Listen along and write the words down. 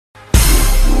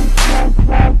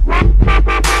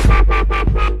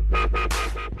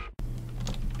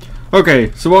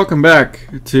Okay, so welcome back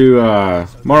to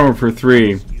Modern Warfare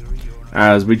 3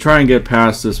 as we try and get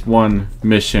past this one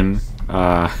mission.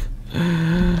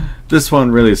 This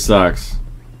one really sucks.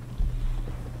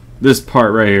 This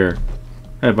part right here.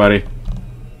 Hey, buddy.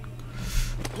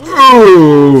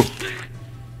 Ooh!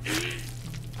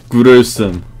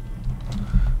 Gruesome.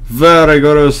 Very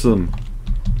gruesome.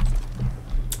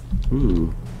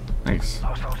 Ooh, nice.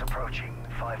 Hostiles approaching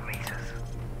 5 meters.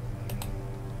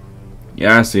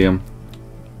 Yeah, I see him.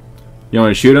 You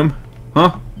want to shoot him?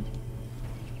 Huh?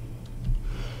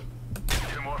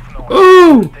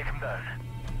 Ooh! Take him down.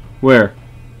 Where?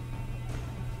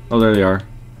 Oh, there they are.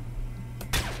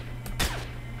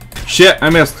 Shit, I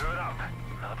missed.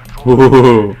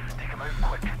 Ooh. Take him out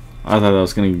quick. I thought that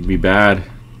was gonna be bad.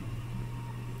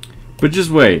 But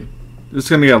just wait. It's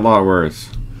gonna get a lot worse.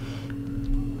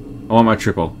 I want my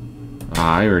triple.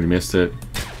 Ah, I already missed it.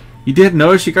 You didn't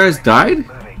notice you guys died?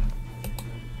 Moving.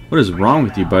 What is wrong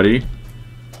with you, buddy?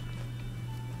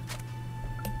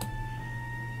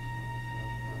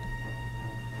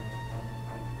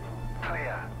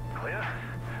 Clear. Clear?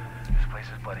 This place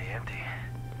is bloody empty.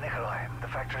 Nikolai, the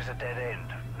factory's a dead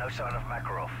end. No sign of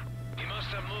Makarov. He must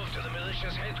have moved to the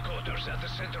militia's headquarters at the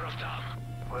center of town.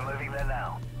 We're moving there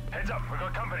now. Heads up, we've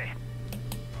got company.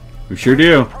 We sure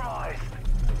do. Compromised.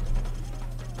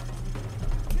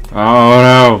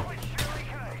 Oh no.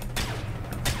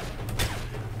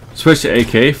 Switch to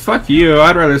AK? Fuck you,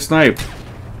 I'd rather snipe.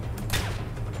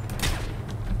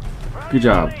 Good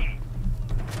job.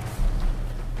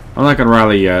 I'm not gonna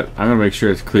rally yet. I'm gonna make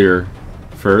sure it's clear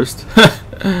first.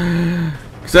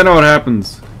 Because I know what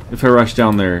happens if I rush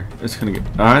down there. It's gonna get...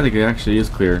 Oh, I think it actually is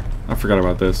clear. I forgot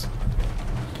about this.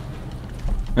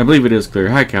 I believe it is clear.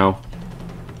 Hi, Cal.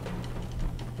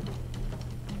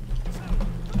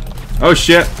 Oh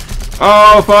shit.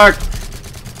 Oh fuck.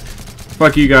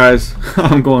 Fuck you guys.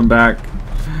 I'm going back.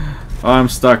 Oh, I'm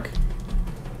stuck.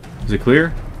 Is it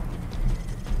clear?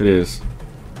 It is.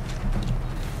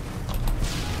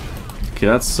 Okay,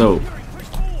 that's soap.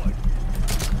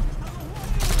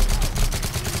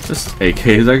 This AK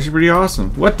is actually pretty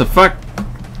awesome. What the fuck?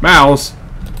 Mouse?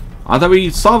 I thought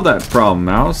we solved that problem,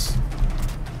 Mouse.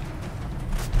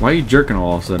 Why are you jerking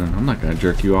all of a sudden? I'm not gonna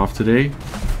jerk you off today.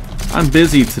 I'm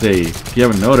busy today, if you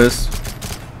haven't noticed.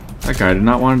 That guy did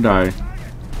not want to die.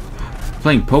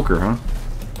 Playing poker, huh?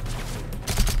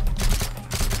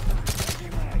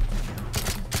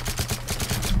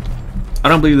 I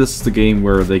don't believe this is the game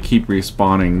where they keep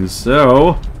respawning,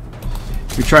 so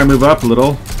we try and move up a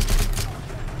little.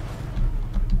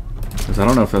 Because I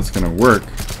don't know if that's gonna work.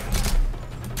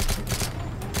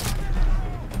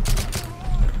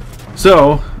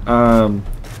 So,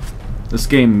 this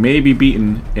game may be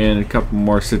beaten in a couple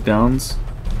more sit-downs.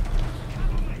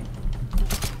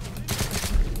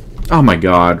 Oh my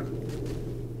god.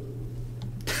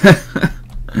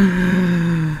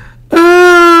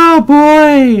 Oh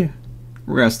boy!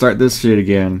 We're gonna start this shit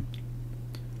again.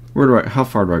 How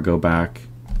far do I go back?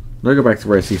 Do I go back to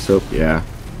where I see soap? Yeah.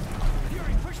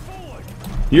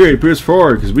 Yuri, push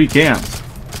forward, because we can't.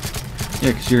 Yeah,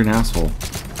 because you're an asshole.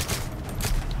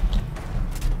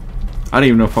 I don't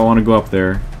even know if I want to go up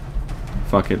there.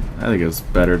 Fuck it. I think it's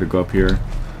better to go up here.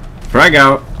 Frag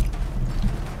out!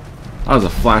 That was a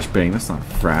flashbang. That's not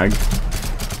frag.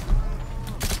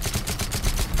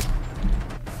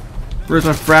 Where's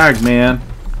my frag, man?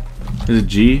 Is it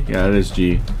G? Yeah, it is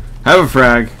G. Have a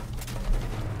frag.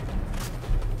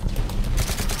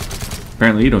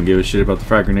 Apparently you don't give a shit about the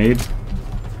frag grenade.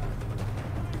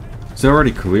 Is it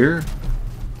already clear?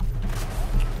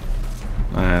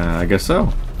 I guess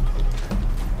so.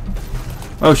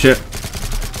 Oh shit.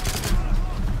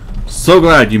 So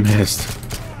glad you missed.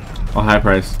 Oh, hi,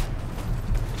 Price.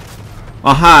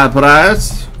 Oh, hi,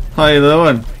 Price. How you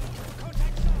doing?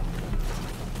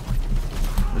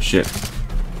 Oh, shit.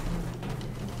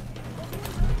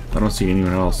 I don't see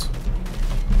anyone else.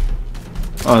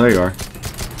 Oh, there you are.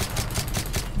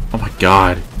 Oh my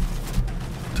god.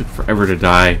 It took forever to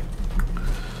die.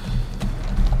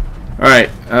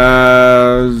 Alright,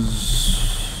 I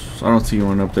don't see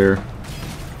anyone up there.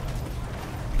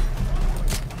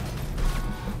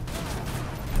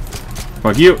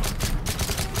 Fuck you.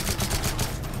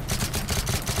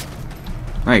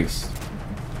 Nice.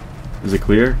 Is it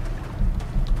clear?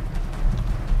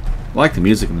 I like the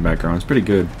music in the background. It's pretty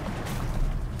good.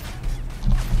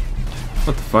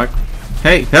 What the fuck?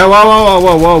 Hey! Hey! Whoa! Whoa!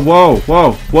 Whoa! Whoa! Whoa!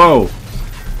 Whoa! Whoa!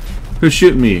 Who's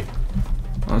shooting me?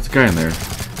 Oh, there's a guy in there.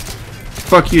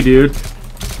 Fuck you, dude.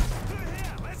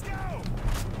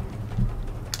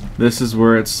 This is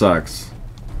where it sucks.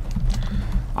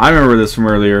 I remember this from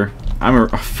earlier. I'm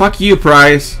a fuck you,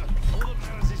 Price.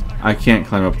 I can't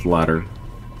climb up the ladder.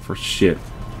 For shit.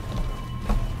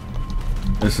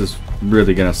 This is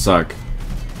really gonna suck.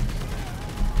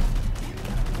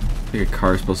 I think a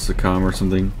car's supposed to come or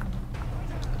something.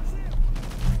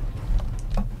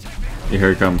 Yeah,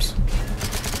 here it comes.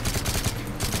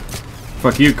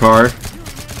 Fuck you, car.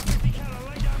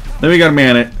 Then we gotta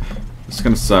man it. It's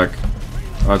gonna suck.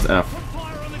 Oh, it's F.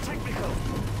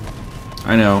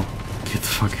 I know. Get the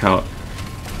fuck out.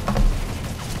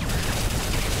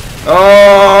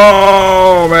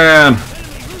 Oh, man.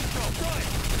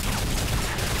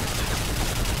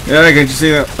 Yeah, can't you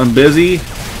see that? I'm busy.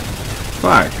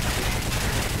 Fuck.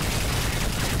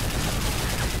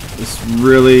 This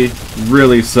really,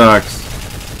 really sucks.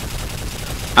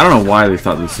 I don't know why they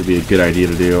thought this would be a good idea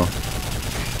to do.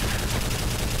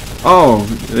 Oh,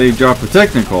 they dropped a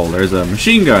technical. There's a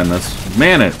machine gun. Let's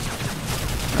man it.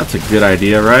 That's a good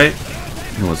idea, right?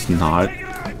 No, it's not.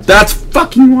 That's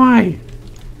fucking why.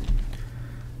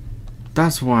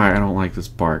 That's why I don't like this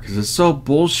part, because it's so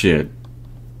bullshit.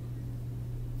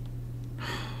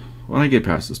 When I get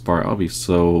past this part, I'll be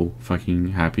so fucking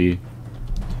happy.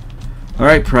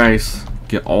 Alright, Price.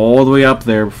 Get all the way up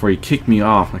there before you kick me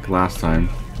off like last time.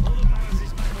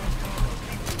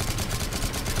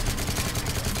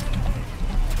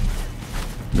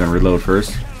 I'm gonna reload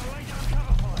first.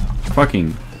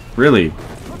 Fucking, really?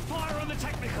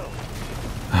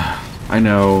 I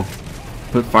know.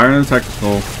 Put fire on the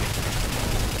technical.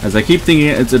 As I keep thinking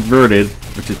it's inverted,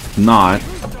 which it's not.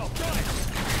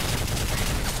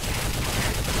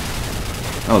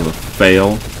 That was a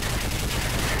fail.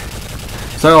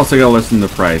 So I also gotta listen to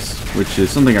Price, which is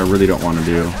something I really don't want to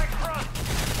do.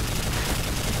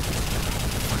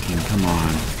 Fucking come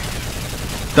on.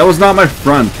 That was not my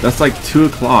front. That's like 2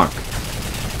 o'clock.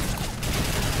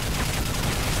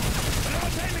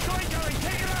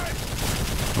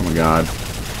 Oh my god.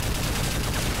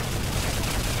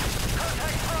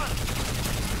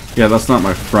 Yeah, that's not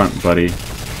my front, buddy.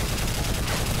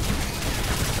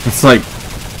 It's like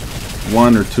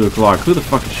 1 or 2 o'clock. Who the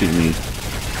fuck is shooting me?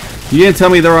 You didn't tell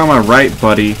me they were on my right,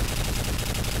 buddy.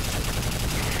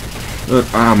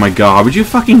 Oh my god, would you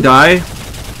fucking die?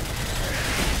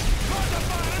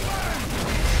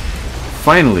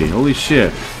 Finally, holy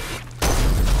shit.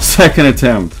 Second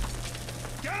attempt.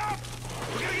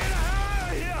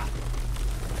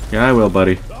 Yeah, I will,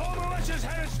 buddy.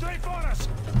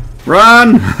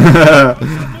 Run!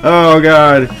 Oh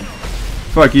god.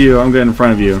 Fuck you, I'm getting in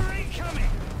front of you.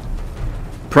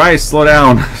 Price, slow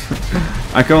down.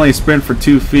 I can only sprint for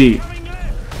 2 feet.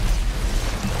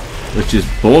 Which is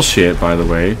bullshit, by the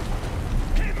way.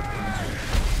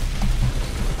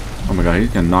 Oh my god, he's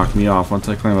gonna knock me off once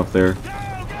I climb up there.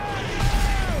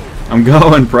 I'm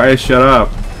going, Price, shut up.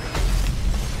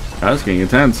 That's getting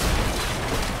intense.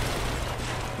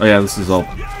 Oh yeah, this is all...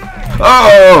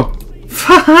 Oh!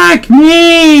 Fuck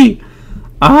me!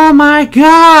 Oh my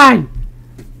god!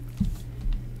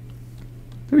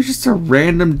 There's just a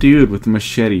random dude with a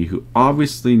machete who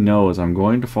obviously knows I'm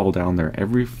going to fall down there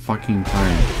every fucking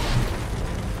time.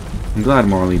 I'm glad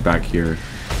I'm only back here.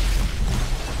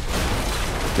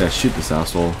 Yeah, shoot this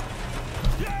asshole.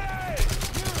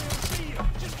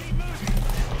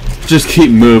 Just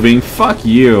keep moving. Fuck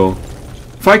you.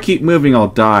 If I keep moving, I'll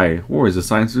die. War is a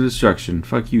science of destruction.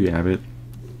 Fuck you, Abbott.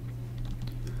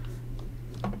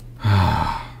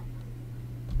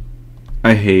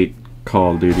 I hate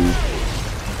Call of Duty.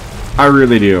 I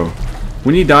really do.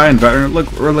 When you die in Veteran, look,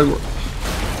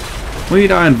 when you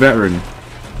die in Veteran,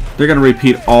 they're gonna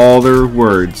repeat all their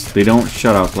words. They don't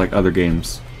shut up like other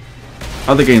games.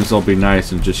 Other games will be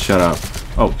nice and just shut up.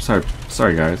 Oh,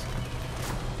 sorry guys.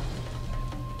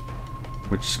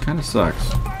 Which kind of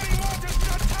sucks.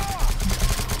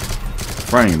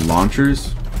 Firing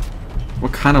launchers?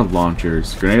 What kind of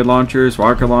launchers? Grenade launchers,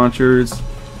 rocket launchers,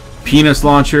 penis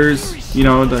launchers, you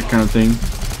know, that kind of thing.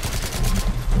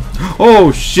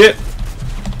 Oh shit!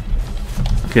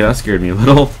 Okay, that scared me a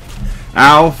little.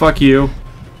 Ow, fuck you.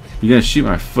 You're gonna shoot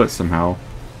my foot somehow.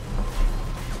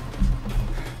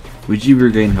 Would you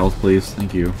regain health, please?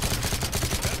 Thank you.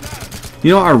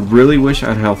 You know, I really wish I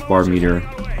had a health bar meter.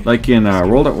 Like in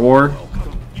World at War,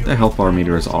 the health bar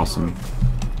meter is awesome.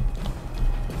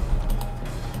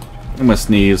 I'm gonna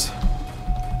sneeze.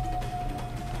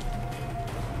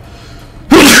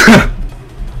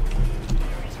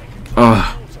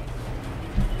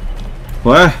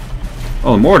 What?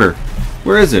 Oh, mortar.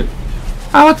 Where is it?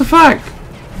 Oh, what the fuck?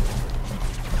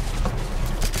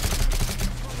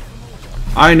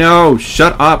 I know.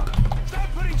 Shut up.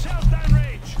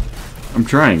 I'm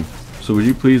trying. So would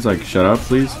you please, like, shut up,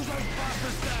 please?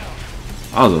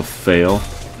 That was a fail.